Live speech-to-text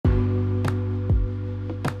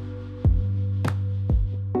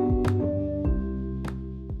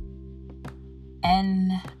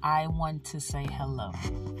I want to say hello.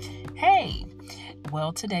 Hey,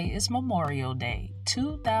 well, today is Memorial Day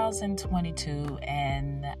 2022,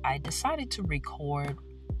 and I decided to record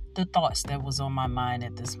the thoughts that was on my mind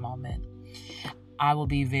at this moment. I will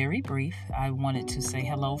be very brief. I wanted to say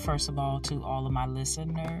hello, first of all, to all of my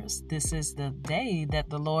listeners. This is the day that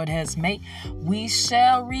the Lord has made. We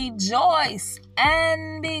shall rejoice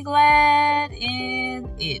and be glad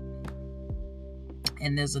in it.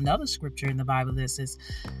 And there's another scripture in the Bible that says,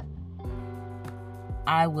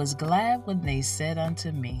 I was glad when they said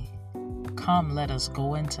unto me, come, let us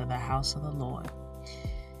go into the house of the Lord.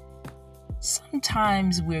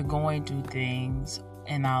 Sometimes we're going through things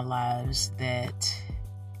in our lives that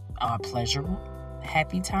are pleasurable,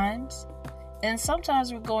 happy times. And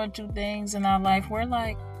sometimes we're going through things in our life where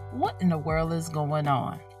like, what in the world is going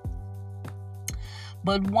on?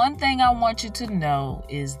 But one thing I want you to know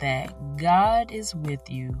is that God is with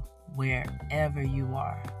you wherever you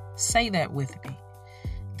are. Say that with me.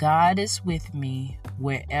 God is with me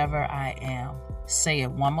wherever I am. Say it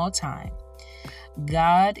one more time.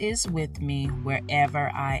 God is with me wherever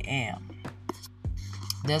I am.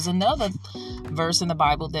 There's another verse in the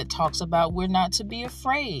Bible that talks about we're not to be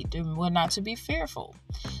afraid and we're not to be fearful.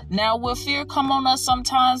 Now, will fear come on us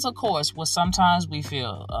sometimes? Of course. Well, sometimes we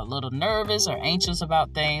feel a little nervous or anxious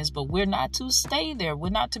about things, but we're not to stay there. We're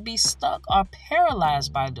not to be stuck or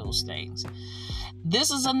paralyzed by those things.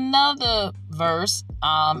 This is another verse,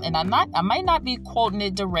 and I might not be quoting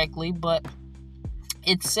it directly, but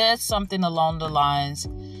it says something along the lines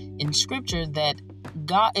in Scripture that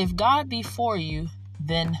God, if God be for you,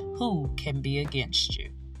 then who can be against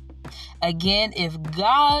you? Again, if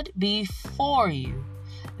God be for you,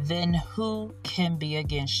 then who can be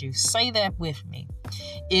against you? Say that with me.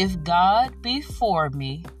 If God be for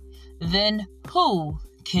me, then who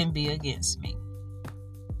can be against me?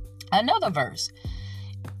 Another verse.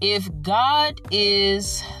 If God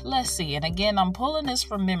is, let's see, and again, I'm pulling this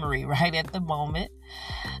from memory right at the moment.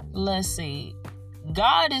 Let's see.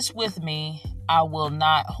 God is with me. I will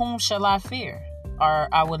not, whom shall I fear? Or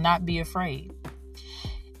I will not be afraid.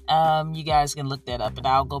 You guys can look that up, and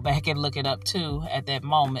I'll go back and look it up too at that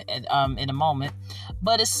moment, in a moment.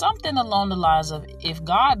 But it's something along the lines of, if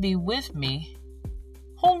God be with me,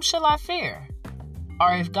 whom shall I fear?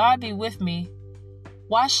 Or if God be with me,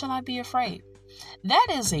 why shall I be afraid? That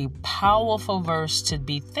is a powerful verse to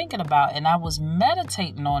be thinking about, and I was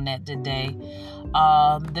meditating on that today.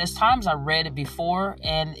 There's times I read it before,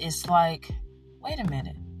 and it's like, wait a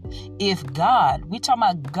minute. If God, we talking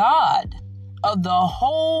about God of the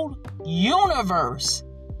whole universe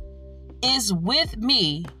is with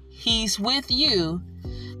me, he's with you,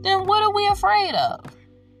 then what are we afraid of?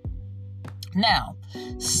 Now,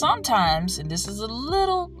 sometimes, and this is a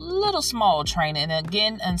little small training, and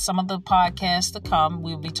again, in some of the podcasts to come,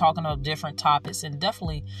 we'll be talking about different topics, and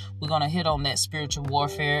definitely we're going to hit on that spiritual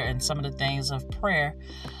warfare and some of the things of prayer.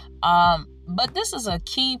 But this is a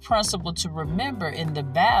key principle to remember in the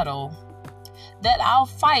battle that I'll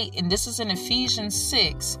fight, and this is in Ephesians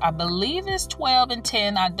 6. I believe it's 12 and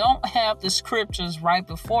 10. I don't have the scriptures right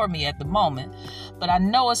before me at the moment, but I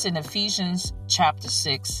know it's in Ephesians chapter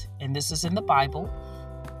 6, and this is in the Bible,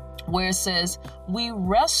 where it says, we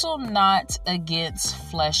wrestle not against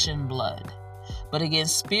flesh and blood, but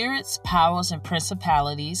against spirits, powers, and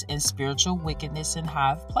principalities, and spiritual wickedness in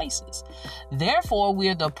high places. Therefore, we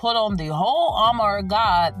are to put on the whole armor of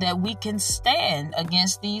God that we can stand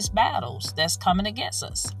against these battles that's coming against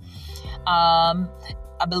us. I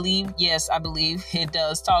believe it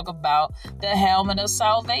does talk about the helmet of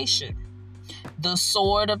salvation, the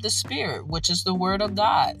sword of the Spirit, which is the word of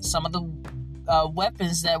God, some of the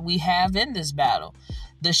weapons that we have in this battle.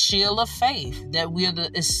 The shield of faith, that we are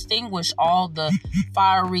to extinguish all the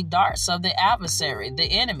fiery darts of the adversary, the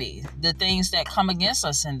enemy, the things that come against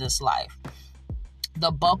us in this life.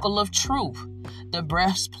 The buckle of truth, the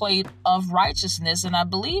breastplate of righteousness, and I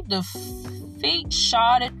believe the feet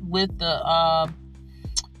shodded with the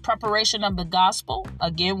preparation of the gospel.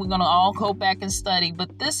 Again, we're going to all go back and study,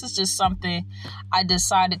 but this is just something I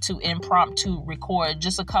decided to impromptu record,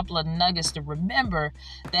 just a couple of nuggets to remember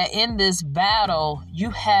that in this battle, you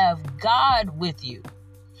have God with you.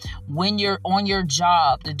 When you're on your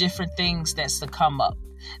job, the different things that's to come up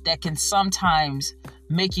that can sometimes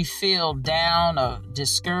make you feel down or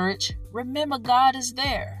discouraged, remember God is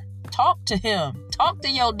there. Talk to him. Talk to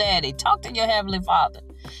your daddy. Talk to your heavenly Father.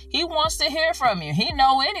 He wants to hear from you. He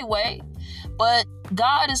know anyway. But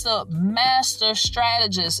God is the master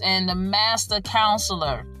strategist and the master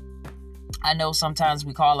counselor. I know sometimes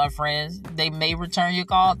we call our friends. They may return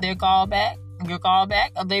their call back,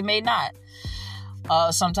 or they may not.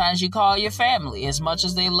 Sometimes you call your family as much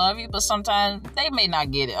as they love you, but sometimes they may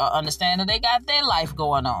not get it or understand that they got their life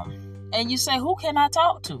going on. And you say, who can I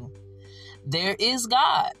talk to? There is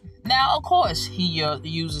God. Now, of course, he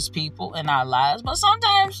uses people in our lives, but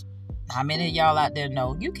sometimes, how many of y'all out there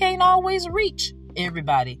know you can't always reach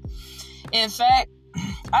everybody? In fact,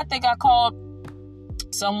 I think I called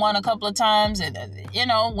someone a couple of times and,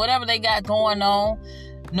 whatever they got going on,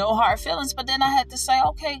 no hard feelings. But then I had to say,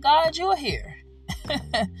 okay, God, you're here.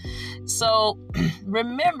 So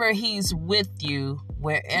remember, he's with you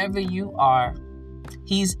wherever you are.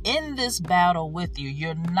 He's in this battle with you.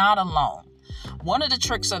 You're not alone. One of the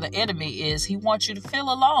tricks of the enemy is he wants you to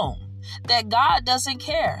feel alone, that God doesn't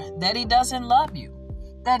care, that he doesn't love you,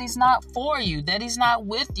 that he's not for you, that he's not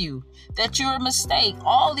with you, that you're a mistake.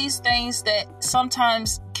 All these things that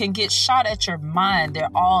sometimes can get shot at your mind, they're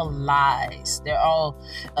all lies. They're all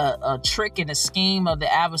a trick and a scheme of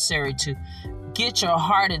the adversary to get your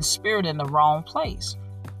heart and spirit in the wrong place.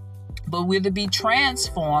 But we're to be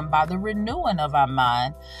transformed by the renewing of our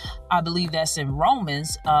mind. I believe that's in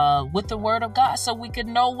Romans, with the word of God, so we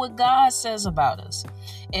can know what God says about us.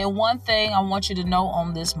 And one thing I want you to know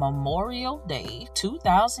on this Memorial Day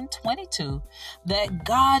 2022, that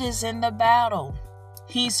God is in the battle.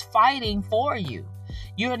 He's fighting for you.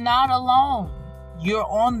 You're not alone. You're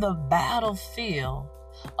on the battlefield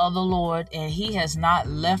of the Lord, and he has not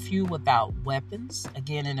left you without weapons.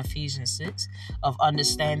 Again, in Ephesians 6, of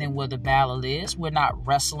understanding where the battle is. We're not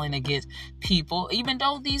wrestling against people, even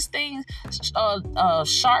though these things,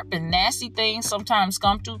 sharp and nasty things sometimes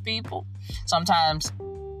come through people. Sometimes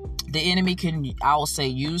the enemy can, I will say,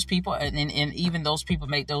 use people, and even those people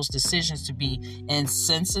make those decisions to be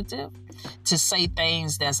insensitive, to say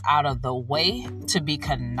things that's out of the way, to be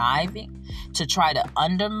conniving, to try to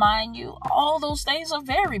undermine you. All those things are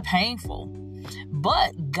very painful.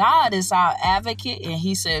 But God is our advocate, and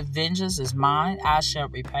he said, vengeance is mine, I shall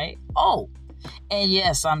repay. Oh, and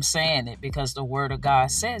yes, I'm saying it because the word of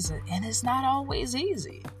God says it, and it's not always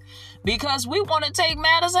easy because we want to take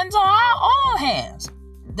matters into our own hands.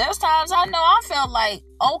 There's times I know I felt like,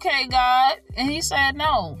 okay, God, and he said,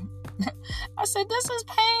 no. I said, this is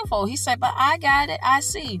painful. He said, but I got it. I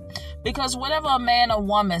see. Because whatever a man or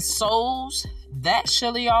woman sows, that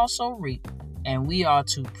shall he also reap. And we are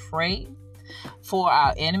to pray for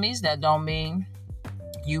our enemies. That don't mean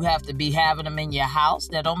you have to be having them in your house.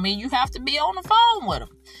 That don't mean you have to be on the phone with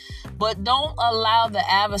them. But don't allow the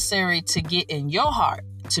adversary to get in your heart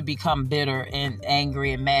to become bitter and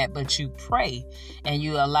angry and mad. But you pray and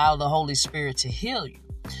you allow the Holy Spirit to heal you.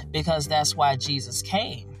 Because that's why Jesus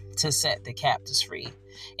came, to set the captives free.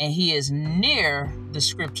 And he is near, the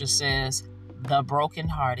scripture says, the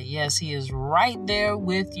brokenhearted. Yes, he is right there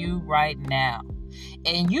with you right now.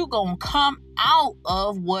 And you gonna come out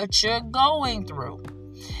of what you're going through.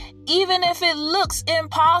 Even if it looks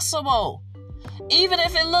impossible. Even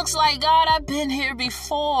if it looks like, God, I've been here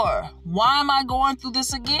before. Why am I going through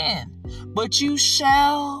this again? But you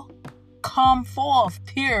shall come forth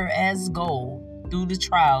pure as gold through the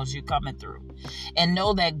trials you're coming through. And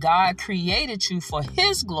know that God created you for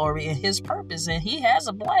his glory and his purpose, and he has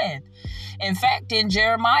a plan. In fact, in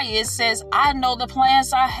Jeremiah, it says, I know the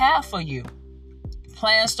plans I have for you.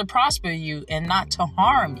 Plans to prosper you and not to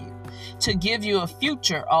harm you. To give you a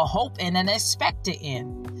future, a hope, and an expected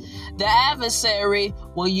end. The adversary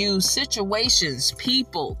will use situations,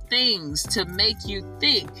 people, things to make you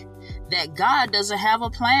think that God doesn't have a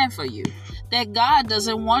plan for you. That God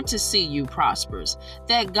doesn't want to see you prosperous.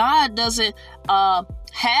 That God doesn't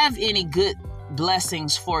have any good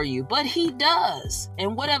blessings for you. But he does.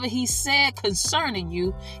 And whatever he said concerning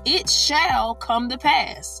you, it shall come to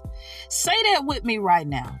pass. Say that with me right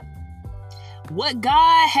now. What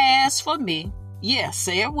God has for me, yes,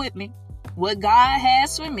 say it with me. What God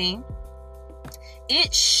has for me,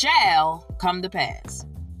 it shall come to pass.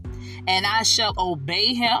 And I shall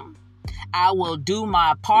obey him. I will do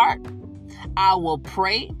my part. I will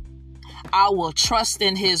pray. I will trust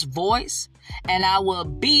in his voice. And I will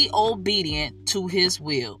be obedient to his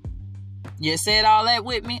will. You said all that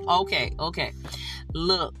with me? Okay.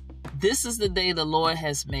 Look, this is the day the Lord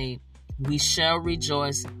has made. We shall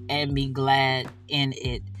rejoice and be glad in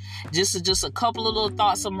it. Just a couple of little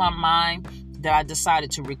thoughts on my mind that I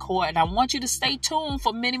decided to record. And I want you to stay tuned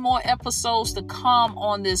for many more episodes to come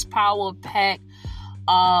on this Power Pack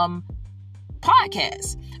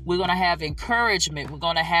podcast. We're going to have encouragement. We're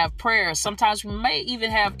going to have prayers. Sometimes we may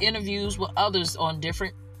even have interviews with others on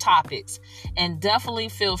different topics. And definitely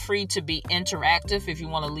feel free to be interactive if you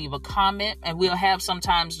want to leave a comment. And we'll have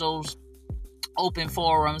sometimes those open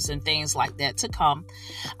forums and things like that to come.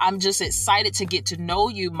 I'm just excited to get to know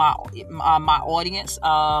you, my audience.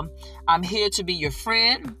 I'm here to be your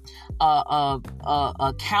friend,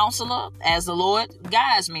 a counselor, as the Lord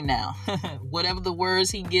guides me now. Whatever the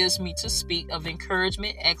words He gives me to speak of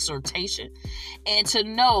encouragement, exhortation, and to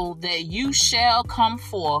know that you shall come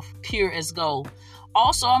forth pure as gold.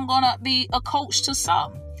 Also, I'm going to be a coach to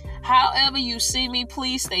some. However you see me,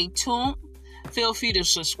 please stay tuned. Feel free to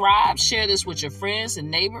subscribe, share this with your friends and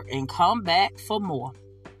neighbor, and come back for more.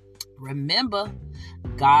 Remember,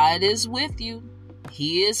 God is with you.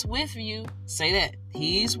 He is with you. Say that.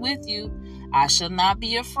 He's with you. I shall not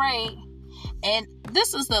be afraid. And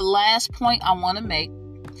this is the last point I want to make,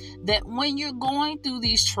 that when you're going through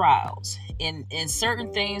these trials and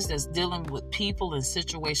certain things that's dealing with people and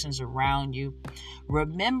situations around you,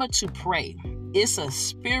 remember to pray. It's a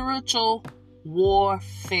spiritual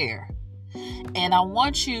warfare. And I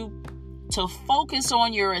want you to focus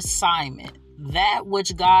on your assignment, that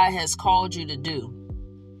which God has called you to do.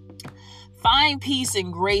 Find peace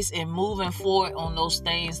and grace in moving forward on those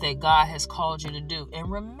things that God has called you to do. And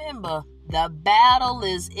remember, the battle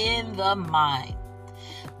is in the mind.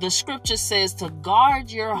 The scripture says to guard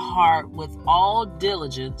your heart with all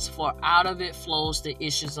diligence, for out of it flows the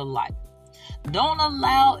issues of life. Don't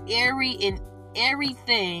allow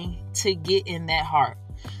everything to get in that heart.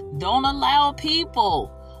 Don't allow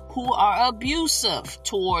people who are abusive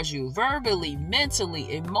towards you, verbally,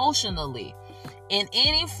 mentally, emotionally, in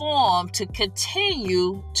any form, to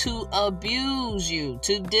continue to abuse you,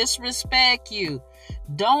 to disrespect you.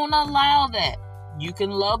 Don't allow that. You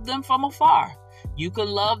can love them from afar. You can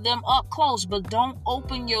love them up close, but don't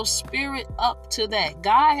open your spirit up to that.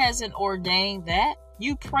 God hasn't ordained that.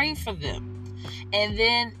 You pray for them. And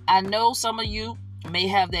then I know some of you may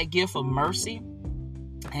have that gift of mercy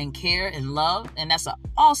and care and love, and that's an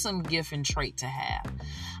awesome gift and trait to have.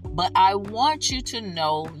 But I want you to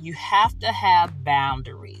know you have to have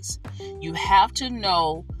boundaries. You have to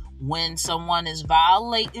know when someone is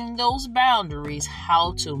violating those boundaries,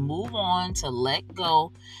 how to move on, to let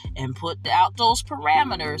go, and put out those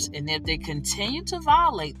parameters. And if they continue to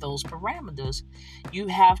violate those parameters, you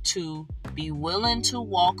have to be willing to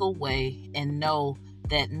walk away and know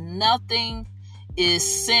that nothing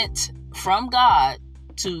is sent from God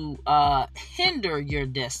to hinder your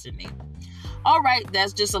destiny. All right,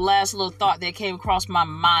 that's just a last little thought that came across my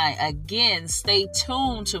mind. Again, stay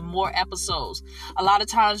tuned to more episodes. A lot of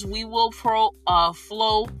times we will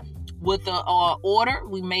flow with the order.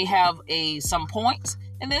 We may have some points,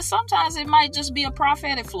 and then sometimes it might just be a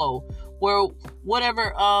prophetic flow where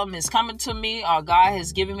whatever is coming to me or God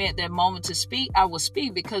has given me at that moment to speak, I will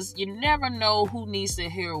speak, because you never know who needs to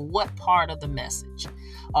hear what part of the message.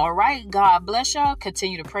 All right, God bless y'all.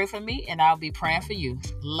 Continue to pray for me, and I'll be praying for you.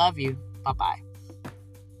 Love you. Bye-bye.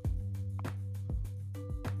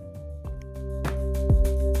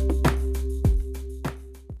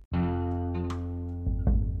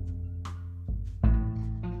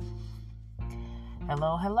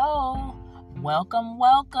 Hello.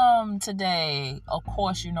 Welcome today. Of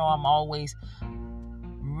course, you know I'm always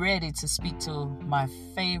ready to speak to my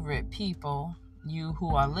favorite people, you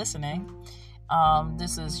who are listening.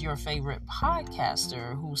 This is your favorite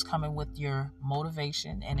podcaster who's coming with your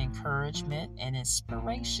motivation and encouragement and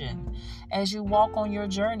inspiration as you walk on your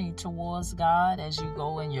journey towards God, as you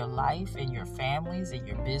go in your life and your families and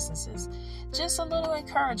your businesses. Just a little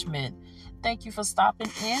encouragement. Thank you for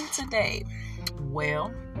stopping in today.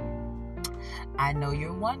 Well, I know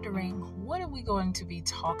you're wondering, what are we going to be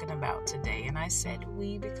talking about today? And I said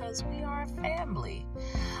we because we are a family.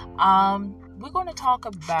 We're going to talk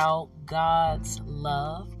about God's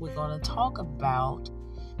love. We're going to talk about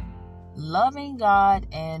loving God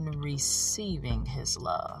and receiving His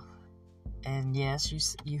love. And yes,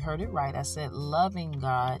 you heard it right. I said loving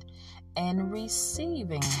God and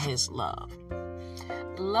receiving His love.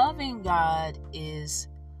 Loving God is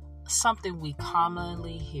something we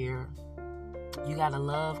commonly hear. You got to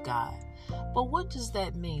love God. But what does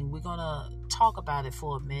that mean? We're going to talk about it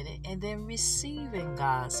for a minute. And then receiving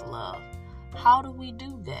God's love. How do we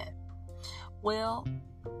do that? Well,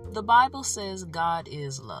 the Bible says God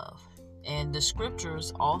is love. And the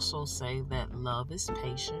scriptures also say that love is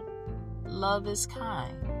patient. Love is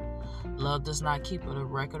kind. Love does not keep a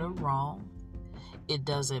record of wrong. It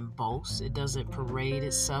doesn't boast. It doesn't parade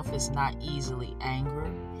itself. It's not easily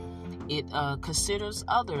angered. It considers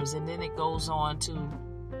others. And then it goes on to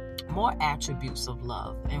more attributes of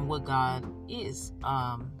love and what God is,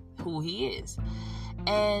 who He is.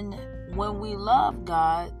 And when we love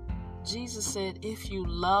God, Jesus said, if you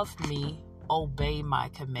love me, obey my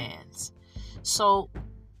commands. So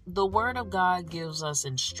the Word of God gives us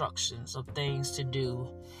instructions of things to do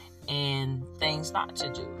and things not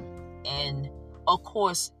to do. And of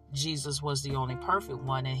course, Jesus was the only perfect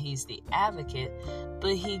one, and he's the advocate,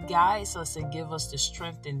 but he guides us and gives us the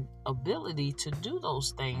strength and ability to do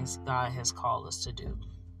those things God has called us to do.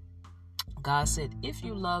 God said, if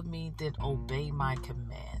you love me, then obey my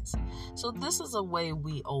commands. So this is a way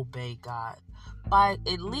we obey God, by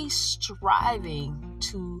at least striving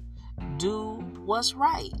to do what's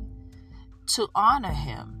right, to honor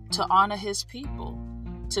him, to honor his people,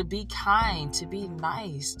 to be kind, to be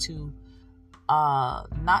nice, to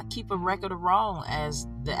not keep a record of wrong, as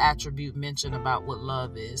the attribute mentioned about what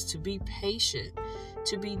love is, to be patient,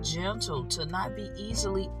 to be gentle, to not be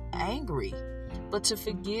easily angry, but to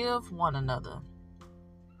forgive one another.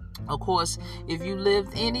 Of course, if you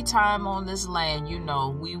lived any time on this land, you know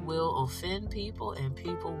we will offend people and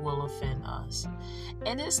people will offend us.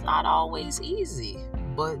 And it's not always easy,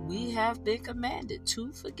 but we have been commanded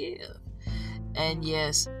to forgive. And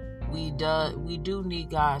yes, we do need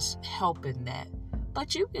God's help in that.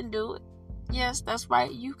 But you can do it. Yes, that's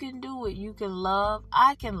right. You can do it. You can love.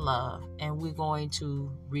 I can love. And we're going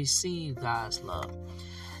to receive God's love.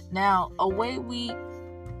 Now, a way we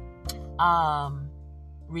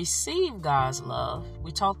receive God's love,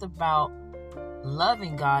 we talked about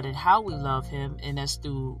loving God and how we love him, and that's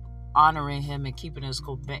through honoring him and keeping his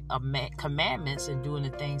commandments and doing the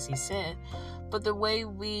things he said. But the way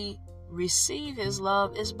we receive his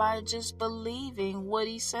love is by just believing what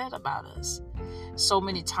he said about us. So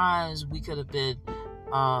many times we could have been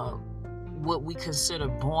what we consider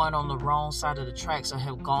born on the wrong side of the tracks, or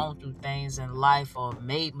have gone through things in life, or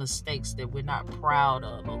made mistakes that we're not proud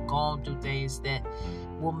of, or gone through things that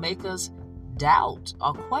will make us doubt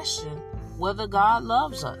or question whether God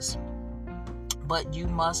loves us. But you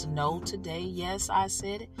must know today, yes, I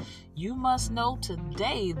said it, you must know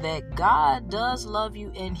today that God does love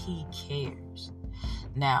you and he cares.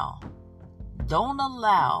 Now, don't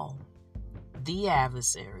allow the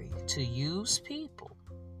adversary to use people,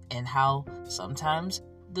 and how sometimes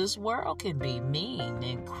this world can be mean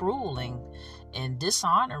and cruel and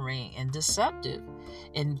dishonoring and deceptive,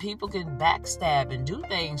 and people can backstab and do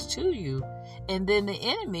things to you, and then the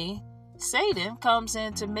enemy, Satan, comes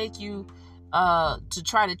in to make you to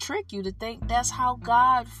try to trick you to think that's how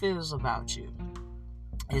God feels about you.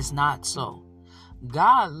 It's not so.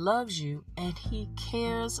 God loves you and he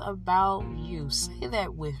cares about you. Say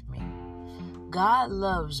that with me. God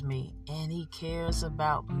loves me and he cares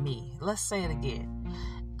about me. Let's say it again.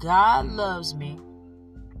 God loves me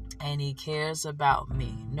and he cares about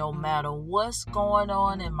me. No matter what's going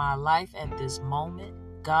on in my life at this moment,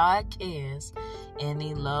 God cares and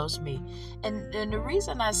he loves me. And the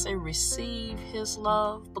reason I say receive his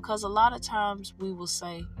love, because a lot of times we will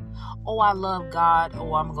say, oh, I love God.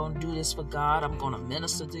 Oh, I'm going to do this for God. I'm going to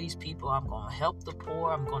minister to these people. I'm going to help the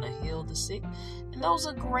poor. I'm going to heal the sick. And those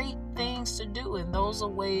are great things to do. And those are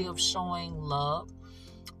ways of showing love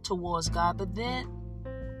towards God. But then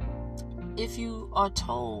if you are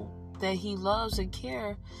told that he loves and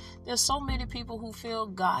cares, there's so many people who feel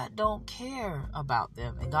God don't care about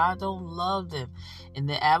them and God don't love them. And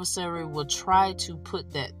the adversary will try to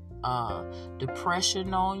put that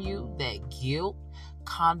depression on you, that guilt,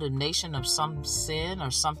 condemnation of some sin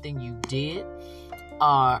or something you did,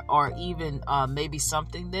 or even maybe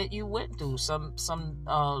something that you went through, some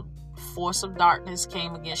force of darkness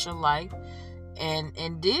came against your life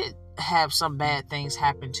and did have some bad things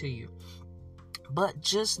happen to you. But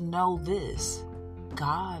just know this,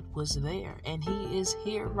 God was there and he is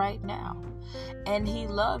here right now, and he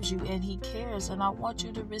loves you and he cares, and I want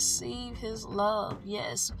you to receive his love.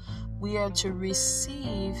 Yes, we are to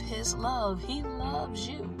receive his love. He loves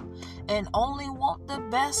you and only want the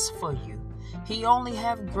best for you. He only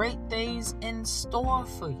have great things in store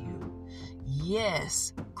for you.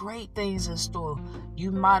 Yes, great things in store.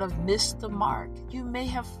 You might have missed the mark. You may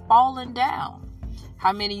have fallen down.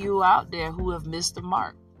 How many of you out there who have missed the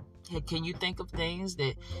mark? Can you think of things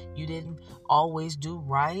that you didn't always do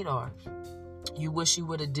right, or you wish you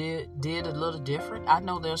would have did a little different? I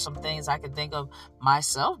know there's some things I can think of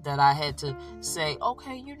myself that I had to say,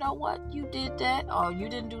 okay, you know what? You did that, or you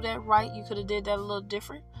didn't do that right. You could have did that a little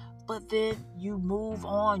different. But then you move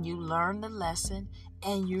on, you learn the lesson,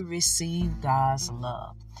 and you receive God's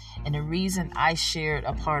love. And the reason I shared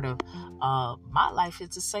a part of my life is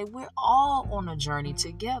to say we're all on a journey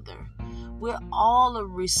together. We're all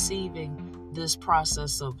receiving this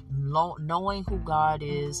process of knowing who God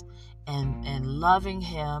is and loving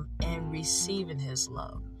him and receiving his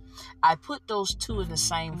love. I put those two in the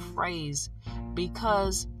same phrase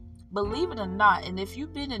because, believe it or not, and if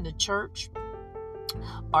you've been in the church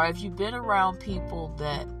Or if you've been around people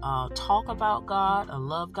that talk about God or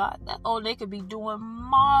love God, they could be doing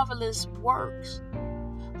marvelous works.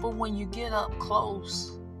 But when you get up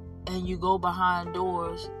close and you go behind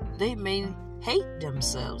doors, they may hate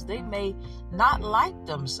themselves. They may not like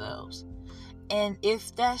themselves. And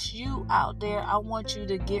if that's you out there, I want you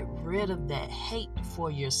to get rid of that hate for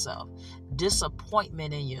yourself,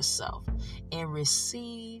 disappointment in yourself, and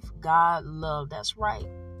receive God's love. That's right.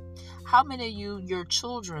 How many of you, your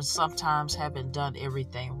children sometimes haven't done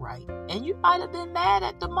everything right? And you might have been mad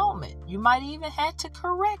at the moment. You might even had to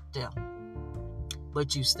correct them.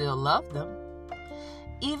 But you still love them.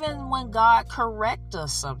 Even when God corrects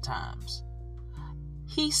us sometimes,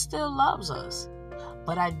 He still loves us.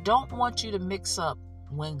 But I don't want you to mix up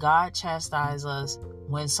when God chastises us,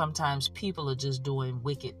 when sometimes people are just doing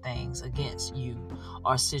wicked things against you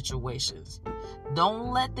or situations.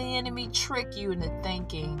 Don't let the enemy trick you into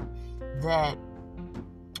thinking that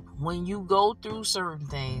when you go through certain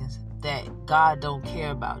things that God don't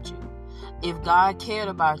care about you. If God cared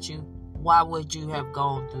about you, why would you have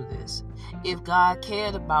gone through this? If God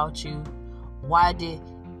cared about you, why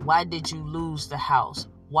did you lose the house?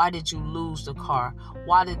 Why did you lose the car?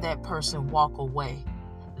 Why did that person walk away?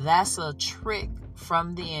 That's a trick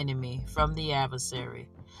from the enemy, from the adversary.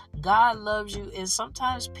 God loves you, and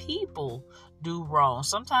sometimes people do wrong.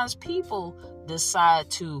 Sometimes people decide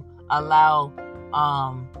to allow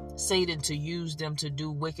Satan to use them to do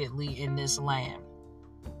wickedly in this land.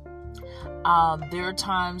 There are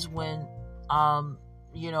times when,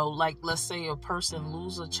 like let's say a person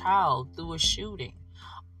loses a child through a shooting.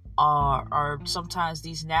 Or sometimes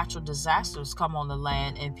these natural disasters come on the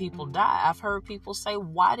land and people die. I've heard people say,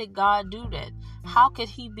 why did God do that? How could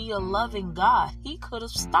He be a loving God? He could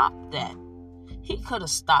have stopped that. He could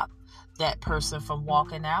have stopped that person from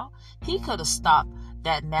walking out. He could have stopped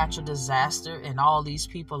that natural disaster and all these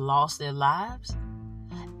people lost their lives.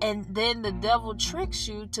 And then the devil tricks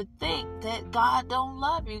you to think that God don't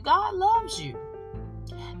love you. God loves you.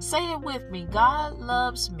 Say it with me. God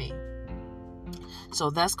loves me. So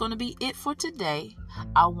that's going to be it for today.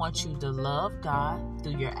 I want you to love God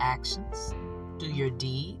through your actions, through your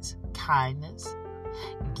deeds, kindness,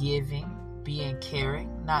 giving, being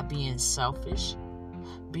caring, not being selfish,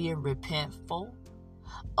 being repentful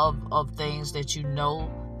of things that you know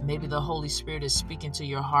maybe the Holy Spirit is speaking to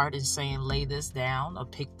your heart and saying, lay this down or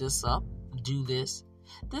pick this up, do this.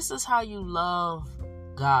 This is how you love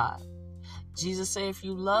God. Jesus said, if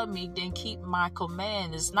you love me, then keep my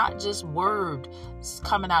command. It's not just word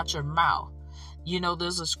coming out your mouth.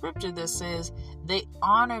 There's a scripture that says they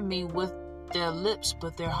honor me with their lips,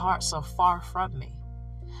 but their hearts are far from me.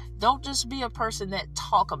 Don't just be a person that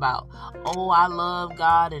talk about, oh, I love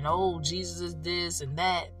God and oh, Jesus is this and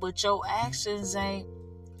that, but your actions ain't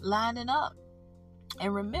lining up.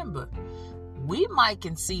 And remember, we might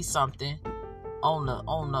can see something on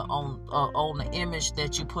the image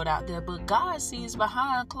that you put out there, but God sees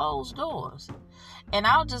behind closed doors. And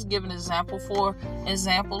I'll just give an example. For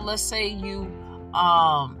example, let's say you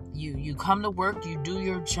come to work, you do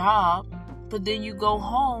your job, but then you go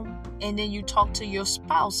home and then you talk to your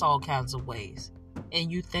spouse all kinds of ways,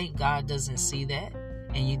 and you think God doesn't see that,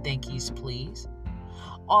 and you think He's pleased.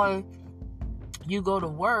 Or you go to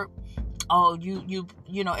work, oh,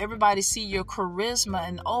 everybody see your charisma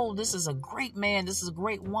and, oh, this is a great man, this is a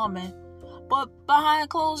great woman. But behind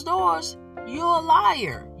closed doors, you're a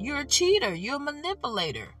liar, you're a cheater, you're a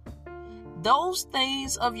manipulator. Those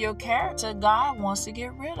things of your character, God wants to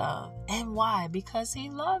get rid of. And why? Because He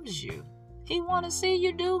loves you. He wants to see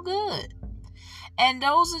you do good. And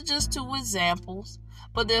those are just 2 examples.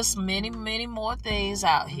 But there's many, many more things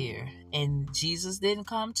out here. And Jesus didn't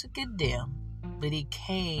come to condemn, but He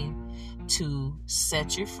came to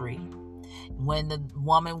set you free. When the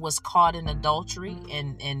woman was caught in adultery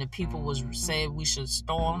and the people said we should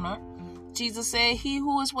stone her, Jesus said, he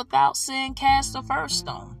who is without sin cast the first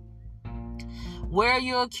stone. Where are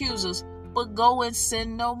your accusers? But go and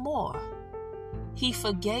sin no more. He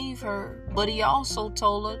forgave her, but He also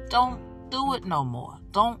told her, don't do it no more.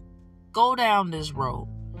 Don't go down this road.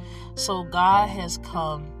 So God has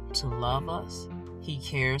come to love us. He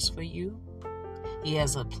cares for you. He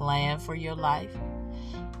has a plan for your life.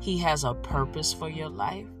 He has a purpose for your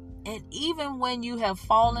life. And even when you have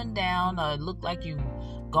fallen down or look like you've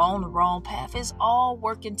gone the wrong path, it's all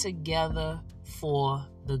working together for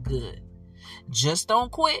the good. Just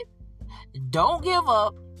don't quit. Don't give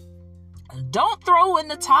up. Don't throw in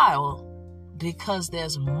the towel, because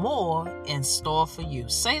there's more in store for you.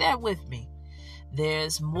 Say that with me.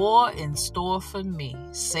 There's more in store for me.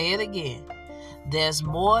 Say it again. There's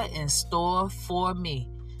more in store for me.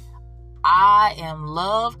 I am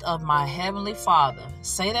loved of my Heavenly Father.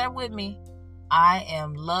 Say that with me. I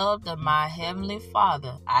am loved of my Heavenly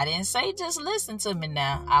Father. I didn't say just listen to me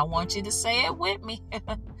now. I want you to say it with me.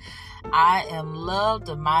 I am loved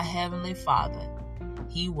of my Heavenly Father.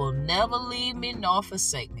 He will never leave me nor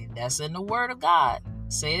forsake me. That's in the Word of God.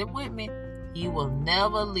 Say it with me. He will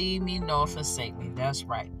never leave me nor forsake me. That's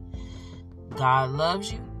right. God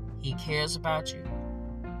loves you. He cares about you.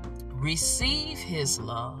 Receive His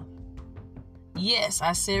love. Yes,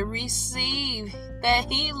 I said receive that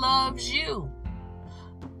He loves you.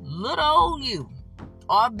 Little old you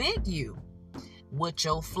or big you. With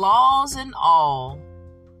your flaws and all,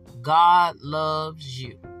 God loves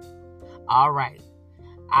you. All right.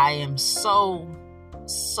 I am so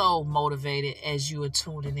motivated as you are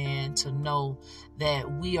tuning in to know that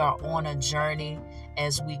we are on a journey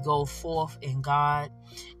as we go forth in God.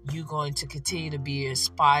 You're going to continue to be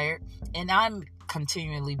inspired, and I'm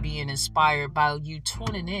continually being inspired by you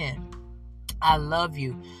tuning in. I love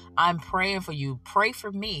you. I'm praying for you. Pray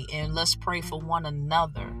for me, and let's pray for one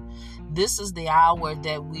another. This is the hour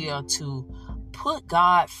that we are to put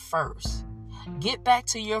God first. Get back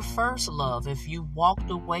to your first love. If you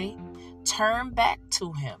walked away, turn back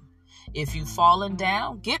to Him. If you've fallen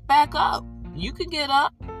down, get back up. You can get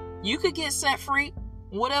up. You could get set free.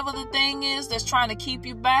 Whatever the thing is that's trying to keep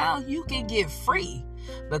you bound, you can get free.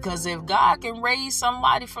 Because if God can raise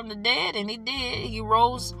somebody from the dead, and He did, He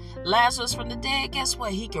rose Lazarus from the dead, guess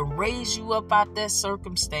what? He can raise you up out that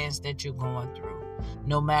circumstance that you're going through,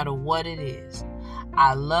 no matter what it is.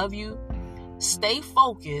 I love you. Stay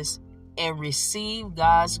focused and receive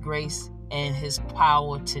God's grace and His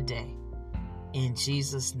power today. In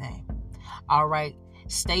Jesus' name. All right.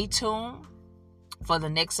 Stay tuned for the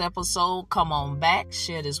next episode. Come on back.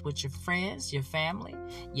 Share this with your friends, your family,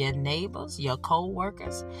 your neighbors, your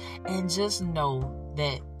co-workers. And just know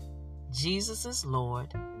that Jesus is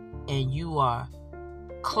Lord and you are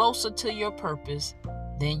closer to your purpose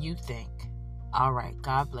than you think. All right.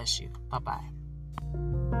 God bless you. Bye-bye.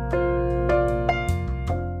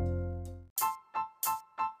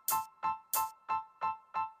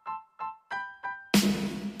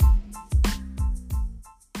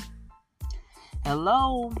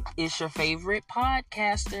 Hello, it's your favorite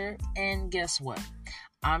podcaster, and guess what?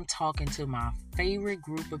 I'm talking to my favorite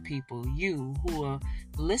group of people, you who are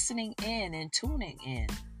listening in and tuning in.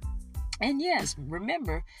 And yes,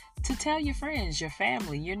 remember to tell your friends, your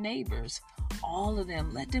family, your neighbors, all of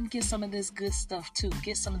them, let them get some of this good stuff too.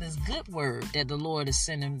 Get some of this good word that the Lord is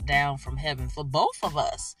sending down from heaven for both of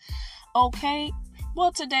us. Okay,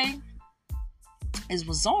 well today it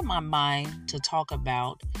was on my mind to talk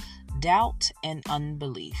about doubt and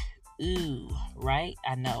unbelief. Ooh, right?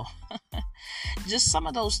 I know. Just some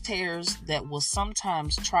of those tares that will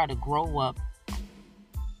sometimes try to grow up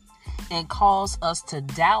and cause us to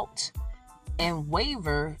doubt and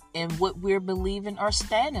waver in what we're believing or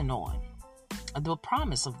standing on, the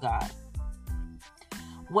promise of God.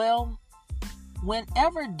 Well,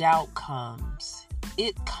 whenever doubt comes,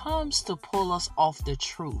 it comes to pull us off the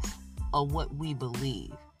truth of what we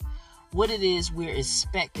believe, what it is we're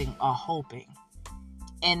expecting or hoping.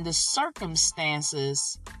 And the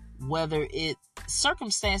circumstances,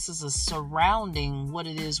 circumstances are surrounding what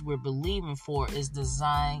it is we're believing for, is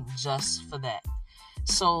designed just for that.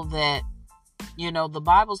 So that, the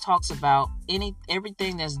Bible talks about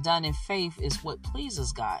everything that's done in faith is what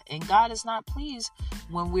pleases God. And God is not pleased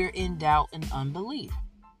when we're in doubt and unbelief.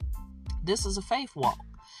 This is a faith walk.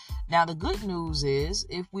 Now, the good news is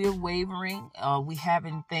if we're wavering, we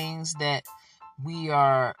having things that we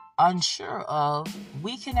are unsure of,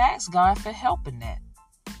 we can ask God for help in that.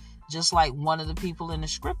 Just like one of the people in the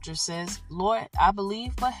scripture says, Lord, I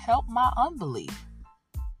believe, but help my unbelief.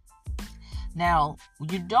 Now,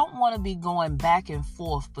 you don't want to be going back and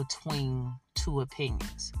forth between two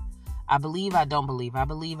opinions. I believe, I don't believe. I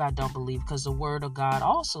believe, I don't believe. Because the word of God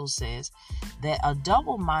also says that a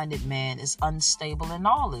double-minded man is unstable in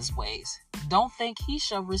all his ways. Don't think he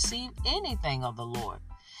shall receive anything of the Lord.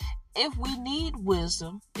 If we need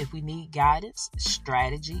wisdom, if we need guidance,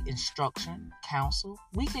 strategy, instruction, counsel,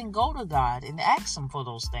 we can go to God and ask Him for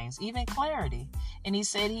those things, even clarity. And He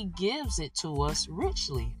said He gives it to us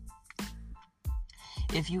richly.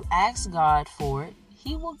 If you ask God for it,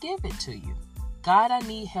 He will give it to you. God, I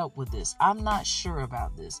need help with this. I'm not sure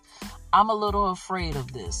about this. I'm a little afraid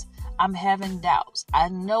of this. I'm having doubts. I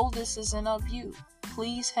know this isn't of you.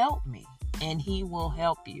 Please help me. And He will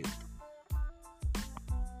help you.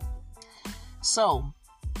 So,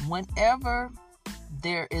 whenever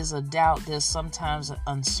there is a doubt, there's sometimes an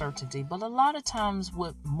uncertainty. But a lot of times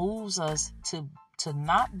what moves us to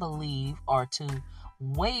not believe or to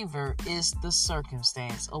waver is the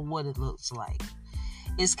circumstance of what it looks like.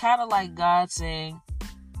 It's kind of like God saying,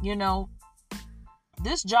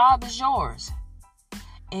 this job is yours.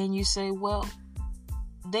 And you say, well,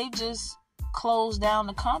 they just closed down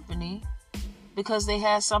the company because they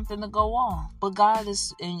had something to go on. But God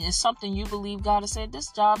and it's something you believe God has said,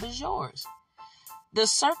 this job is yours. The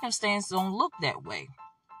circumstance don't look that way.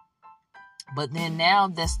 But then now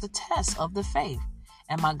that's the test of the faith.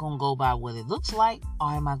 Am I going to go by what it looks like,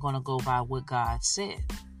 or am I going to go by what God said?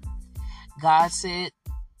 God said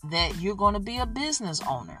that you're going to be a business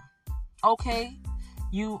owner. Okay,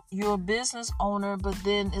 you're a business owner, but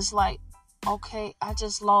then it's like, okay, I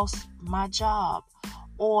just lost my job,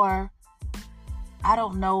 or I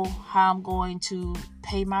don't know how I'm going to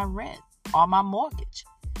pay my rent or my mortgage.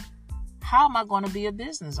 How am I going to be a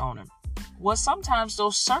business owner? Well, sometimes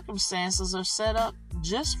those circumstances are set up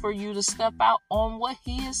just for you to step out on what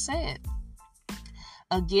He has said.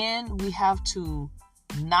 Again, we have to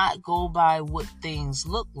not go by what things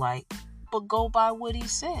look like, but go by what He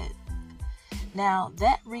said. Now,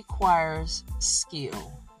 that requires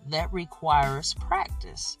skill. That requires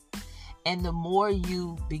practice. And the more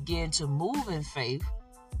you begin to move in faith,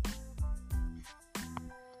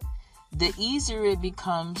 the easier it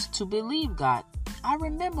becomes to believe God. I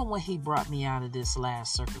remember when He brought me out of this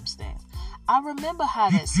last circumstance. I remember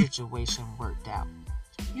how that situation worked out.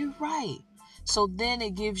 You're right. So then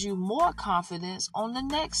it gives you more confidence on the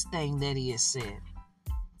next thing that He has said.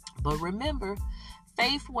 But remember,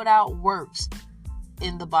 faith without works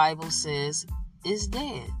in the Bible says is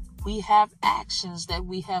dead. We have actions that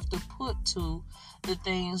we have to put to the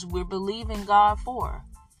things we're believing God for.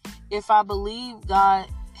 If I believe God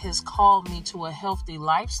has called me to a healthy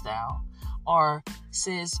lifestyle, or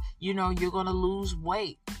says, you're going to lose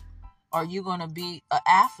weight, or you're going to be an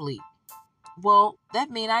athlete, well, that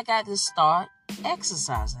means I got to start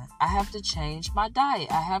exercising. I have to change my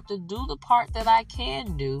diet. I have to do the part that I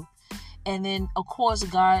can do. And then, of course,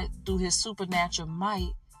 God, through His supernatural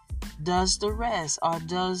might, does the rest, or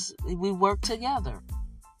we work together.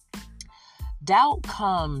 Doubt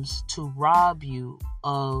comes to rob you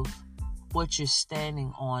of what you're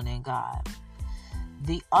standing on in God.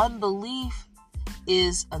 The unbelief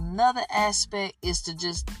is another aspect, is to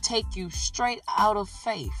just take you straight out of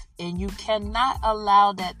faith, and you cannot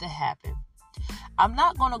allow that to happen. I'm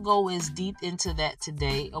not going to go as deep into that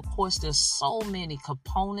today. Of course, there's so many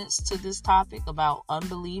components to this topic about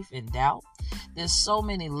unbelief and doubt. There's so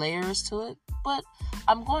many layers to it, but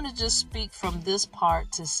I'm going to just speak from this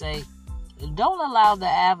part to say, don't allow the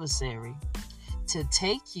adversary to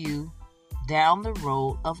take you down the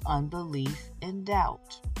road of unbelief and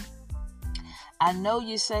doubt. I know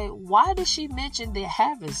you say, why did she mention the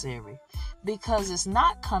adversary? Because it's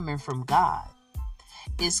not coming from God.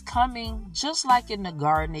 It's coming just like in the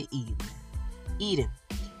Garden of Eden.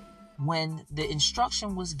 When the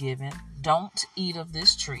instruction was given, don't eat of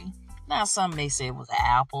this tree. Now, some may say it was an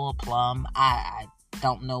apple, a plum. I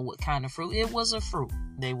don't know what kind of fruit. It was a fruit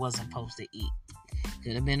they wasn't supposed to eat.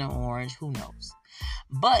 Could have been an orange. Who knows?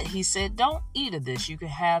 But He said, don't eat of this. You can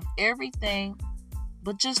have everything,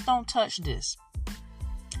 but just don't touch this.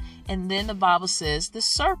 And then the Bible says the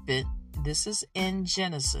serpent, this is in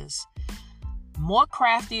Genesis, more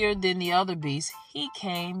craftier than the other beasts, he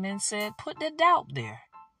came and said, put the doubt there.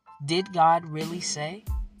 Did God really say?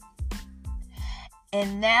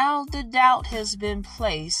 And now the doubt has been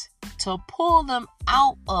placed to pull them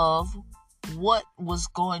out of what was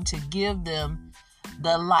going to give them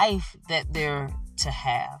the life that they're to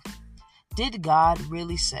have. Did God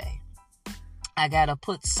really say? I got to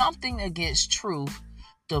put something against truth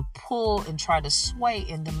to pull and try to sway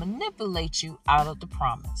and to manipulate you out of the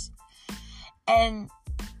promise. And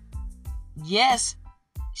yes,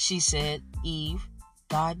 she said, Eve,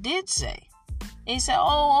 God did say. He said,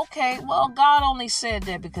 oh, okay, well, God only said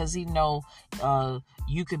that because He know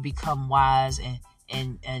you could become wise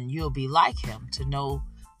and you'll be like Him to know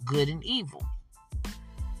good and evil.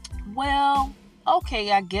 Well,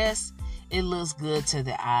 okay, I guess it looks good to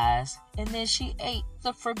the eyes. And then she ate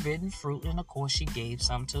the forbidden fruit, and of course she gave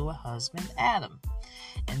some to her husband, Adam.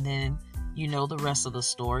 And then you know the rest of the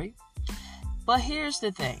story. But here's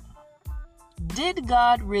the thing. Did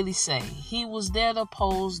God really say? He was there to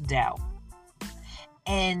oppose doubt.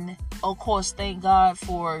 And of course, thank God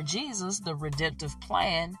for Jesus, the redemptive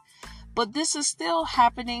plan. But this is still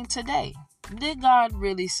happening today. Did God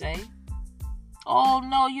really say? Oh,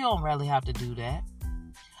 no, you don't really have to do that.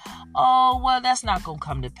 Oh, well, that's not going to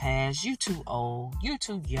come to pass. You too old. You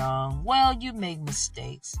too young. Well, you make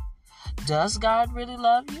mistakes. Does God really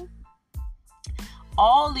love you?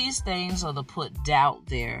 All these things are to put doubt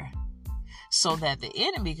there so that the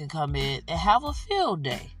enemy can come in and have a field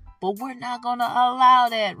day. But we're not going to allow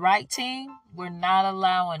that, right, team? We're not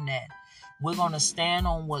allowing that. We're going to stand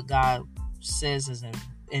on what God says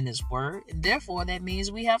in His Word. And therefore, that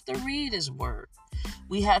means we have to read His Word.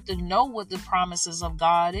 We have to know what the promises of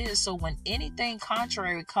God is. So when anything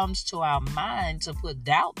contrary comes to our mind to put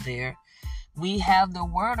doubt there, we have the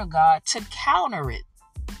Word of God to counter it.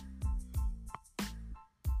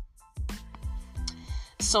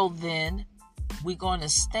 So then we're going to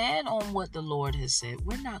stand on what the Lord has said.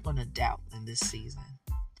 We're not going to doubt in this season.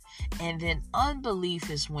 And then unbelief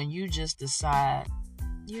is when you just decide,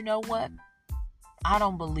 you know what? I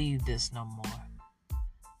don't believe this no more.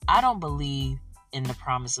 I don't believe in the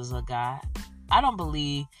promises of God. I don't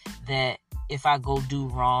believe that if I go do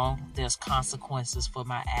wrong, there's consequences for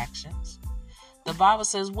my actions. The Bible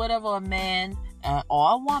says, whatever a man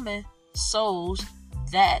or a woman sows,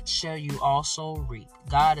 that shall you also reap.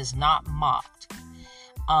 God is not mocked.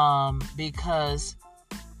 Because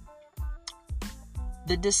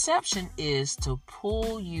the deception is to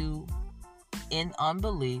pull you in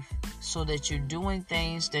unbelief so that you're doing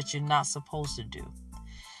things that you're not supposed to do.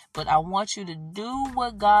 But I want you to do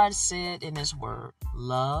what God said in His Word.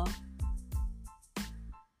 Love,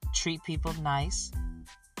 treat people nice,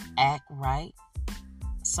 act right.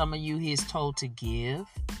 Some of you He is told to give.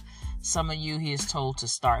 Some of you He is told to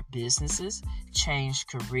start businesses, change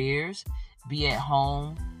careers, be at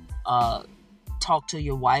home, talk to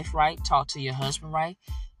your wife right, talk to your husband right,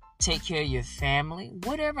 take care of your family.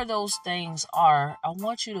 Whatever those things are, I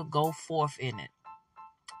want you to go forth in it.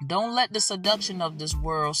 Don't let the seduction of this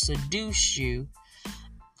world seduce you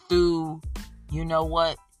through, you know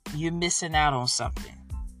what, you're missing out on something.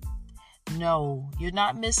 No, you're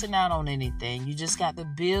not missing out on anything. You just got to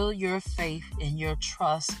build your faith and your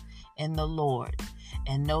trust in the Lord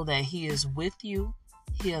and know that He is with you.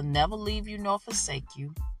 He'll never leave you nor forsake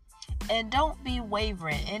you. And don't be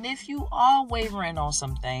wavering. And if you are wavering on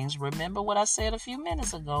some things, remember what I said a few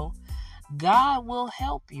minutes ago. God will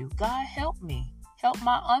help you. God, help me. Help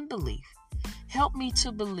my unbelief. Help me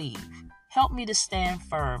to believe. Help me to stand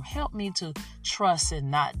firm. Help me to trust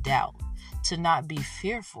and not doubt. To not be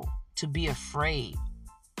fearful. To be afraid.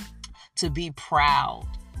 To be proud.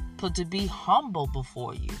 But to be humble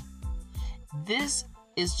before you. This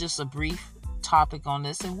is just a brief topic on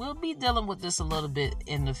this, and we'll be dealing with this a little bit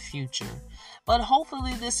in the future. But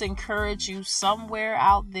hopefully this encouraged you somewhere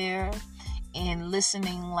out there in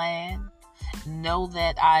listening land. Know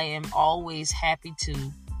that I am always happy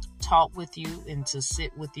to talk with you and to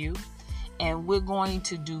sit with you. And we're going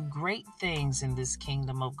to do great things in this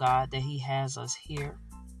kingdom of God that He has us here.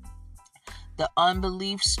 The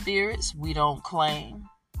unbelief spirits we don't claim.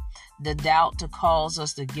 The doubt to cause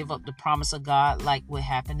us to give up the promise of God like what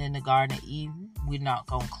happened in the Garden of Eden, we're not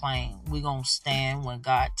going to claim. We're going to stand when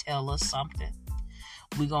God tells us something.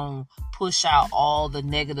 We're going to push out all the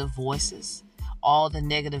negative voices, all the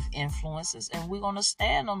negative influences, and we're going to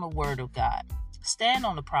stand on the Word of God. Stand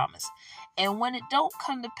on the promise. And when it don't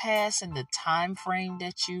come to pass in the time frame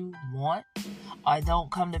that you want, or it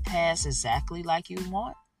don't come to pass exactly like you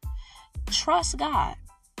want, trust God.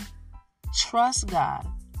 Trust God.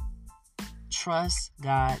 Trust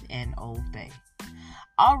God and obey.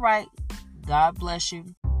 All right. God bless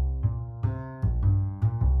you.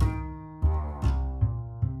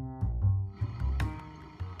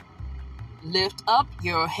 Lift up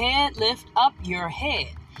your head. Lift up your head.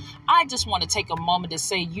 I just want to take a moment to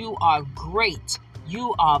say you are great.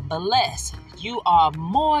 You are blessed. You are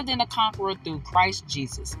more than a conqueror through Christ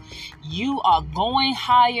Jesus. You are going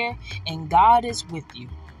higher and God is with you.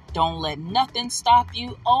 Don't let nothing stop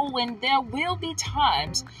you. Oh, and there will be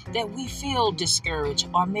times that we feel discouraged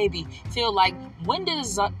or maybe feel like, when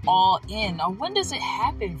does it all end? Or when does it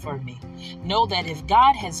happen for me? Know that if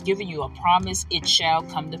God has given you a promise, it shall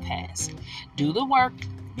come to pass. Do the work,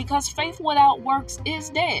 because faith without works is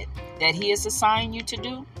dead, that He has assigned you to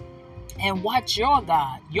do. And watch your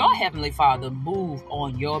God, your Heavenly Father, move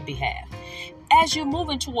on your behalf. As you're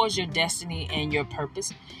moving towards your destiny and your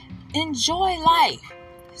purpose, enjoy life.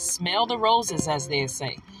 Smell the roses, as they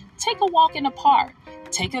say. Take a walk in the park.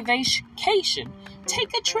 Take a vacation.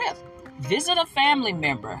 Take a trip. Visit a family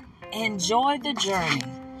member. Enjoy the journey.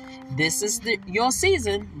 This is your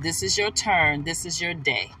season. This is your turn. This is your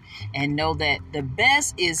day. And know that the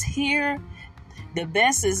best is here. The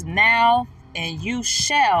best is now. And you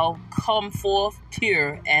shall come forth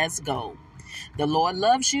pure as gold. The Lord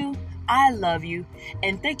loves you. I love you.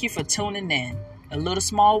 And thank you for tuning in. A little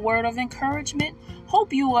small word of encouragement.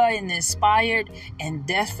 Hope you are inspired and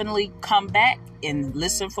definitely come back and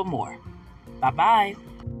listen for more. Bye-bye.